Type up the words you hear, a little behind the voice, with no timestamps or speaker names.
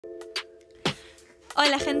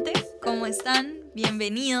Hola gente, ¿cómo están?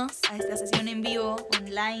 Bienvenidos a esta sesión en vivo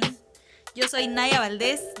online. Yo soy Naïa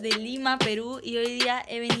Valdez de Lima, Perú, y hoy día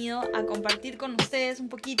he venido a compartir con ustedes un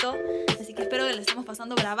poquito, así que espero que les estemos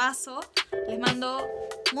pasando bravazo. Les mando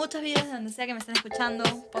muchas videos de donde sea que me estén escuchando,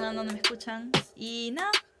 pongan donde me escuchan. Y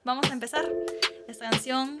nada, vamos a empezar. Esta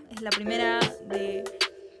canción es la primera de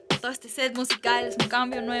todo este set musical, es un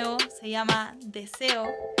cambio nuevo, se llama Deseo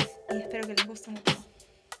y espero que les guste mucho.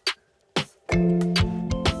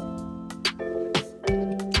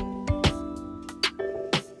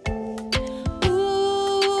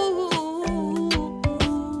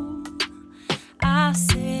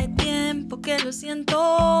 Hace tiempo que lo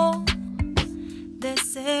siento,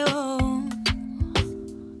 deseo.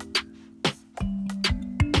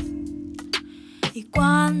 Y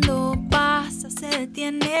cuando pasa se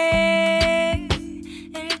detiene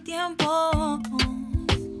el tiempo.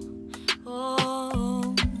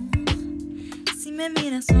 Oh, si me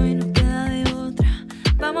miras hoy no queda de otra.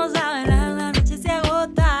 Vamos a bailar, la noche se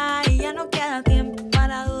agota y ya no queda tiempo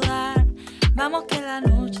para dudar. Vamos que la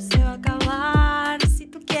noche se va a acabar. Si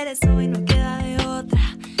tú quieres hoy no queda de otra.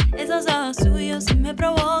 Esos ojos suyos sí me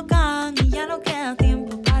provocan y ya no queda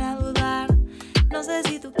tiempo para dudar. No sé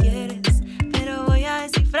si tú quieres, pero voy a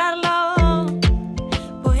descifrarlo.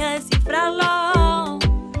 Voy a descifrarlo.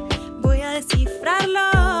 Voy a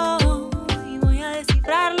descifrarlo. Y voy a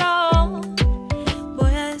descifrarlo.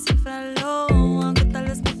 Voy a descifrarlo. Aunque tal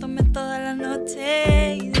vez me tome toda la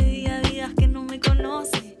noche y de día digas que no me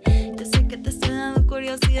conoces. Yo sé que te estoy dando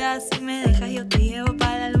curiosidad. Si me dejas yo te llevo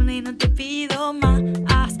para la luna y no te pido más.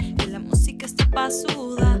 Que la música está pa'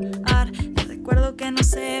 sudar. Te recuerdo que no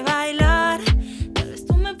sé bailar. Tal vez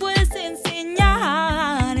tú me puedes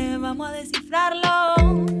enseñar. Vamos a descifrarlo.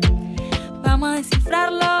 Vamos a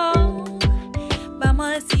descifrarlo. Vamos a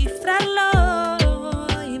descifrarlo.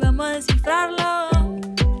 Y vamos a descifrarlo.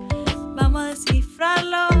 Vamos a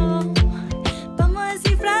descifrarlo. Vamos a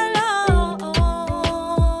descifrarlo.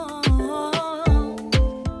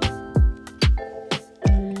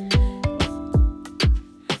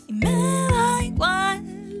 Y me da igual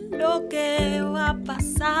lo que va a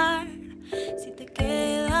pasar si te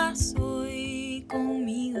quedas hoy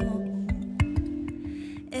conmigo.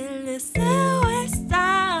 El deseo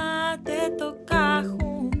está, te toca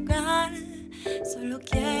jugar. Solo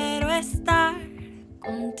quiero estar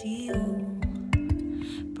contigo.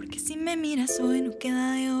 Porque si me miras hoy no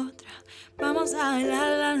queda de otra. Vamos a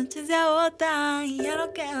bailar, la noche se agota y ya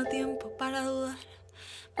no queda tiempo para dudar.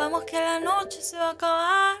 Vamos que la noche se va a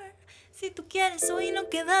acabar. Si tú quieres hoy no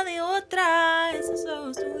queda de otra. Esos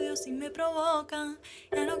ojos tuyos sí me provocan.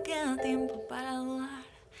 Ya no queda tiempo para dudar.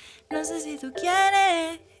 No sé si tú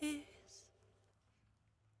quieres.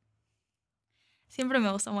 Siempre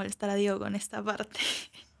me gusta molestar a Diego con esta parte.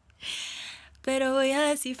 Pero voy a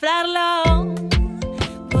descifrarlo.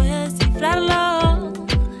 Voy a descifrarlo.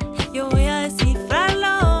 Yo voy a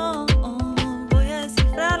descifrarlo. Voy a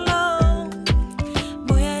descifrarlo.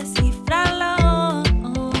 Voy a descifrarlo.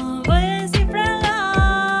 Voy a descifrarlo.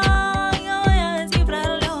 Yo voy a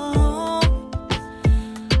descifrarlo.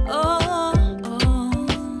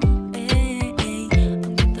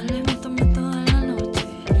 Aunque tal vez me tome toda la noche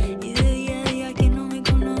y de día diga que no me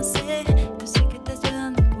conoce. Yo sé que te estoy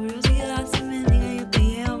dando curiosidad. Si me digas yo te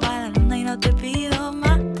llevo para la luna y no te pido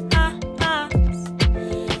más.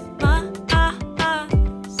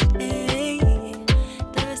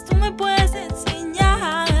 Tal vez tú me puedes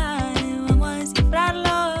enseñar. Vamos a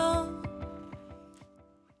descifrarlo.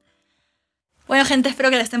 Bueno gente, espero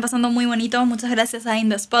que la estén pasando muy bonito. Muchas gracias a In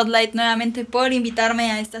The Spotlight nuevamente por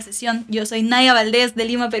invitarme a esta sesión. Yo soy Naïa Valdez de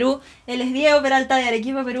Lima, Perú. Él es Diego Peralta de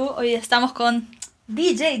Arequipa, Perú. Hoy estamos con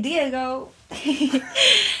DJ Diego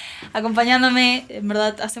acompañándome. En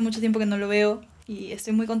verdad hace mucho tiempo que no lo veo y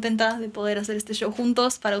estoy muy contenta de poder hacer este show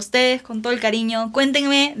juntos para ustedes con todo el cariño.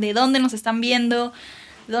 Cuéntenme de dónde nos están viendo,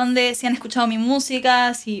 dónde, si han escuchado mi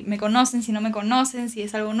música, si me conocen, si no me conocen, si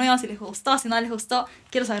es algo nuevo, si les gustó, si no les gustó.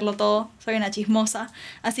 Quiero saberlo todo, soy una chismosa.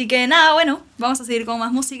 Así que nada, bueno, vamos a seguir con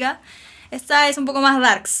más música. Esta es un poco más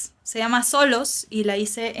darks, se llama Solos y la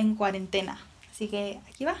hice en cuarentena. Así que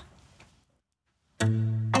aquí va.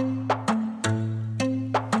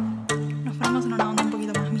 Nos ponemos en una onda un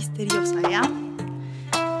poquito más misteriosa, ¿ya?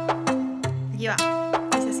 Aquí va,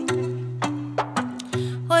 dice así.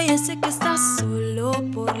 Oye, sé que estás solo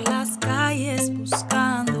por las calles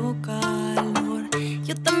buscando calor.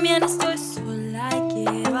 Yo también estoy sola y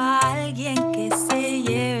quiero a alguien que se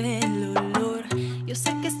lleve el olor. Yo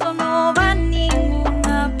sé que esto no va a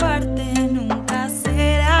ninguna parte, nunca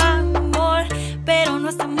será amor, pero no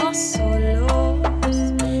estamos solos.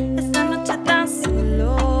 Esta noche tan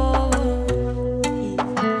solo.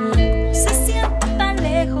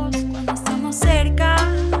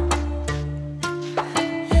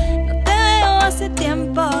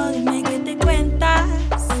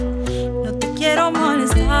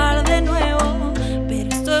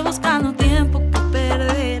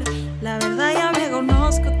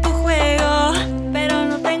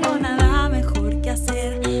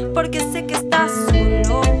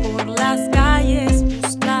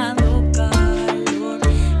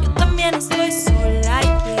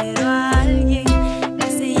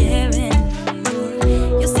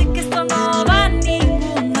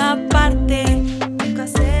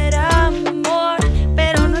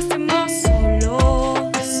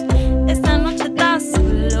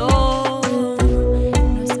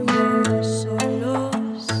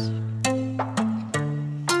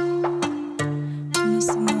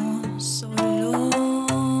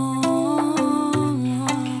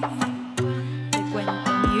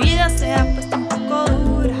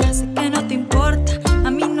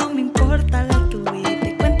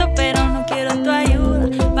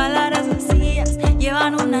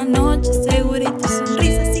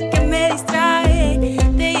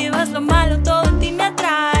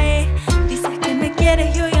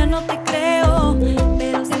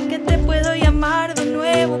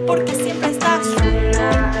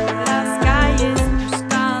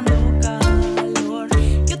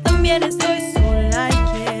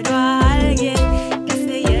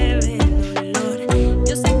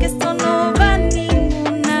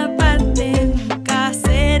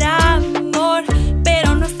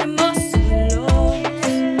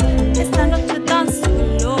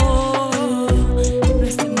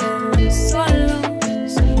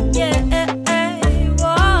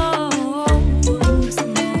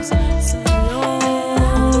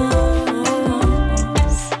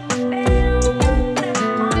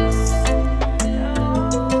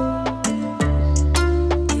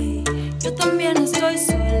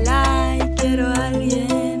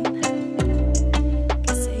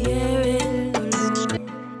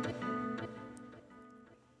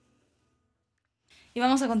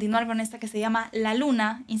 continuar con esta que se llama La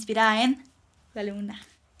Luna, inspirada en la luna.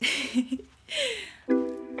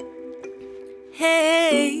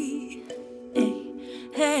 Hey, hey,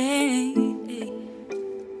 hey, hey.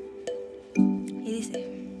 Y dice: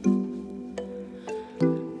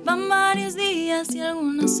 van varios días y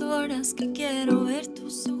algunas horas que quiero ver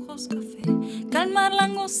tus ojos café, calmar la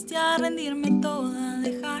angustia, rendirme toda,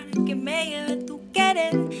 dejar que me lleve tu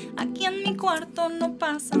querer. Aquí en mi cuarto no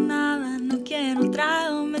pasa nada, no quiero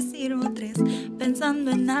trago, me sirvo 3,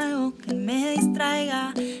 pensando en algo que me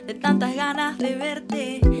distraiga de tantas ganas de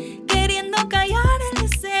verte, queriendo callar el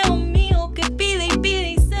deseo mío que pide y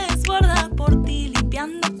pide y se desborda por ti,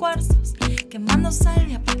 limpiando cuarzos, quemando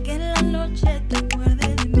salvia para que en la noche te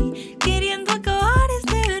acuerdes de mí, queriendo acabar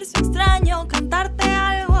este verso extraño, cantarte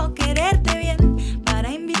algo, quererte bien,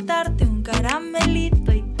 para invitarte un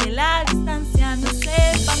caramelito y que la distancia no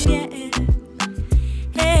sepa bien.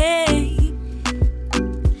 Hey,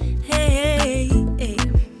 hey, hey.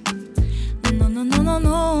 No, no, no, no,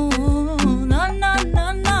 no, no, no,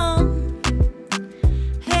 no, no.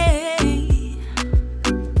 Hey,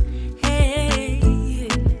 hey.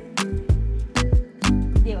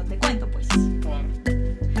 Diego, te cuento pues.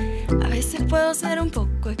 A veces puedo ser un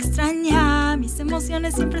poco extraña, mis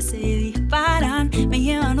emociones siempre se disparan, me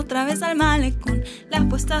llevan otra vez al malecón, las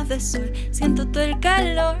puestas de sol, siento todo el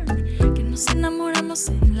calor, que nos enamoramos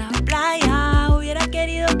en la playa, hubiera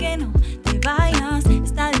querido que no te vayas,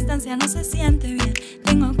 esta distancia no se siente bien,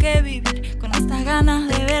 tengo que vivir con estas ganas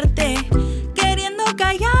de verte, queriendo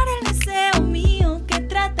callar el deseo mío que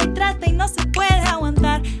trata y trata y no se puede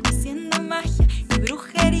aguantar, haciendo magia y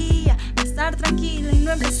brujería, estar tranquila y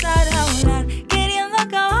no empezar a volar, queriendo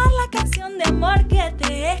acabar la canción de amor que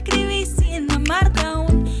te escribí sin amarte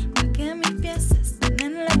aún, para que mis pies estén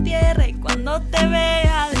en la tierra y cuando te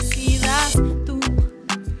vea decidas tú.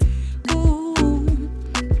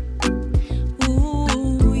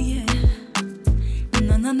 Yeah.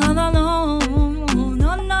 No, no, no, no, no,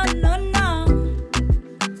 no, no, no, no.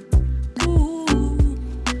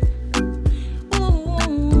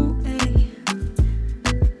 Hey.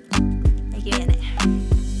 Aquí viene.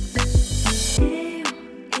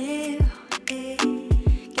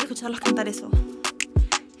 Quiero escucharlos cantar eso.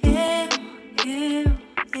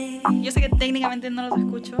 Yo sé que técnicamente no los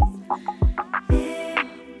escucho,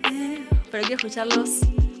 pero quiero escucharlos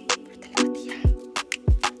por telepatía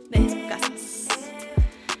desde sus casas.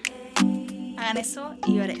 Hagan eso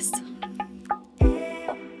y veré esto.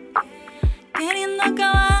 Queriendo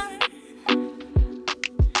acabar,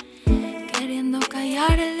 queriendo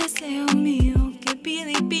callar el deseo mío que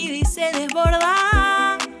pide y se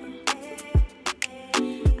desborda.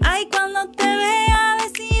 Ay, cuando te vea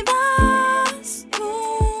decidas tú.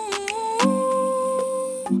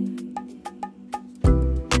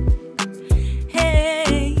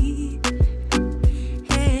 Hey,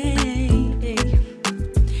 hey, hey.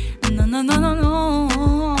 No, no, no, no,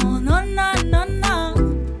 no, no, no, no, no.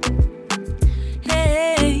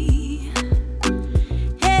 Hey,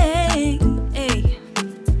 hey, hey.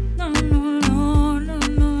 No, no, no, no,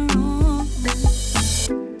 no, no.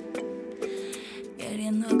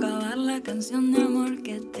 Queriendo acabar la canción de amor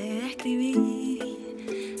que te escribí,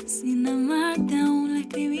 sin amarte aún la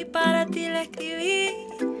escribí, para ti la escribí.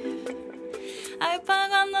 Ay, pa'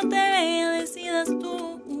 cuando te vea decidas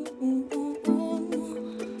tú.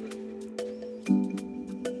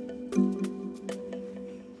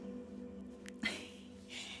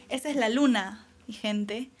 Esa es La Luna, mi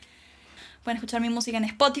gente. Pueden escuchar mi música en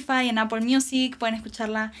Spotify, en Apple Music, pueden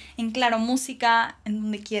escucharla en Claro Música, en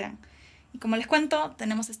donde quieran. Y como les cuento,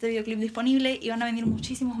 tenemos este videoclip disponible y van a venir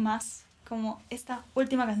muchísimos más, como esta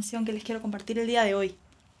última canción que les quiero compartir el día de hoy.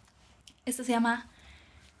 Esta se llama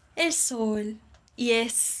El Sol y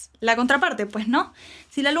es la contraparte, pues, ¿no?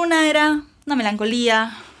 Si la luna era una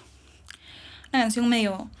melancolía, una canción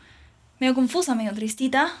medio confusa, medio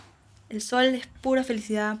tristita, el sol es pura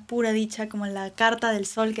felicidad, pura dicha, como la carta del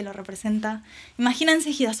sol que lo representa.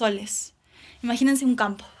 Imagínense girasoles, imagínense un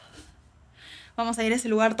campo. Vamos a ir a ese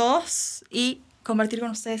lugar todos y compartir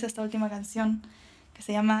con ustedes esta última canción que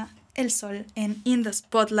se llama El Sol en In the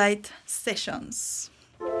Spotlight Sessions.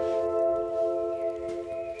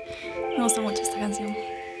 Me gusta mucho esta canción.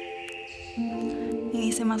 Y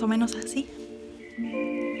dice más o menos así.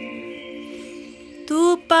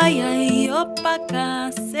 Tú pa' allá y yo pa'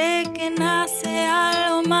 acá, sé que nace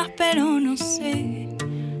algo más, pero no sé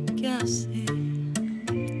qué hacer.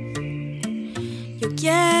 Yo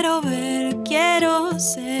quiero ver, quiero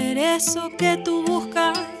ser eso que tú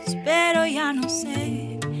buscas, pero ya no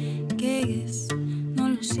sé qué es, no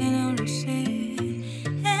lo sé, no lo sé.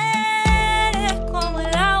 Eres como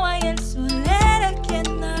el agua y el sol, eres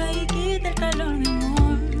quien da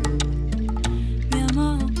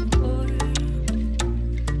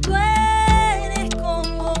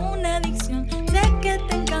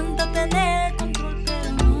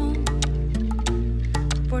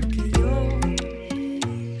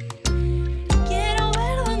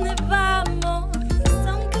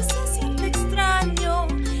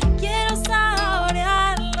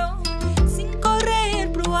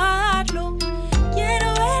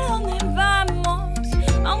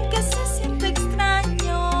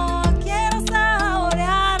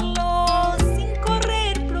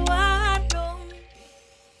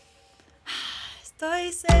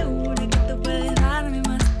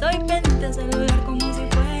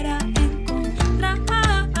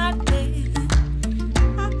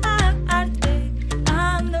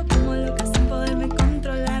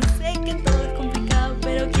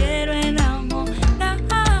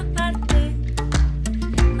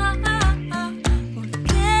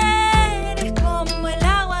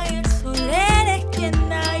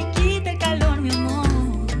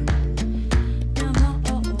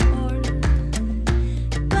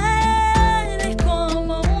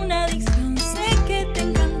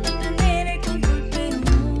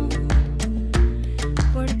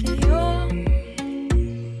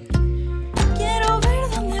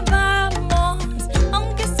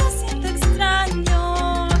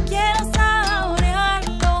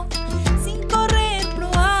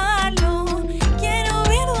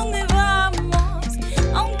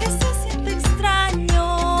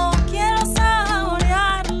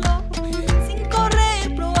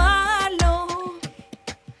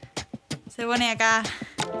acá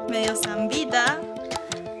medio zambita,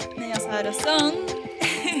 medio sabrosón.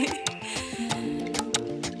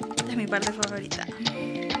 Esta es mi parte favorita.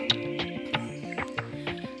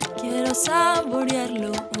 Quiero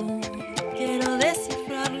saborearlo, quiero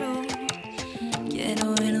descifrarlo,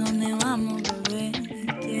 quiero ver dónde vamos, bebé,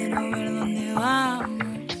 quiero ver dónde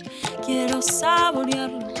vamos, quiero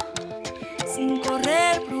saborearlo, sin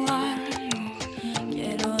correr, probarlo,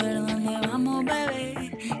 quiero ver dónde vamos,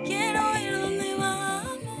 bebé, quiero ver dónde vamos.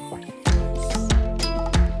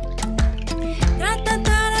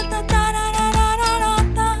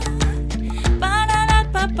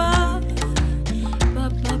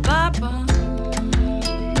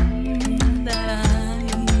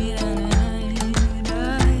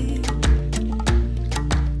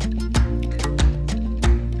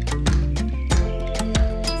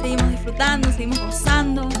 Seguimos disfrutando, seguimos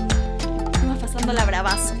gozando, seguimos pasando la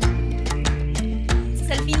bravazo. Ese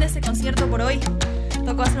es el fin de este concierto por hoy.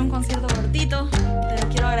 Tocó hacer un concierto cortito, pero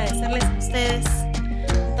quiero agradecerles a ustedes,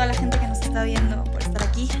 a toda la gente que nos está viendo, por estar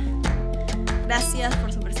aquí. Gracias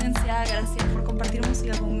por su presencia, gracias por compartir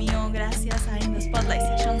música conmigo, gracias a In The Spotlight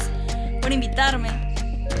Sessions por invitarme.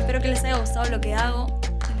 Espero que les haya gustado lo que hago.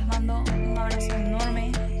 Les mando un abrazo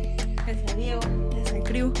enorme. Gracias a Diego, gracias al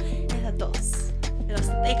crew, gracias a todos. De los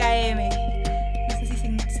TKM. No sé si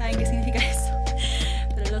saben qué significa eso,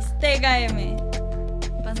 pero los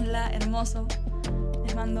TKM. Pásenla hermoso.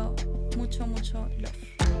 Les mando mucho, mucho love.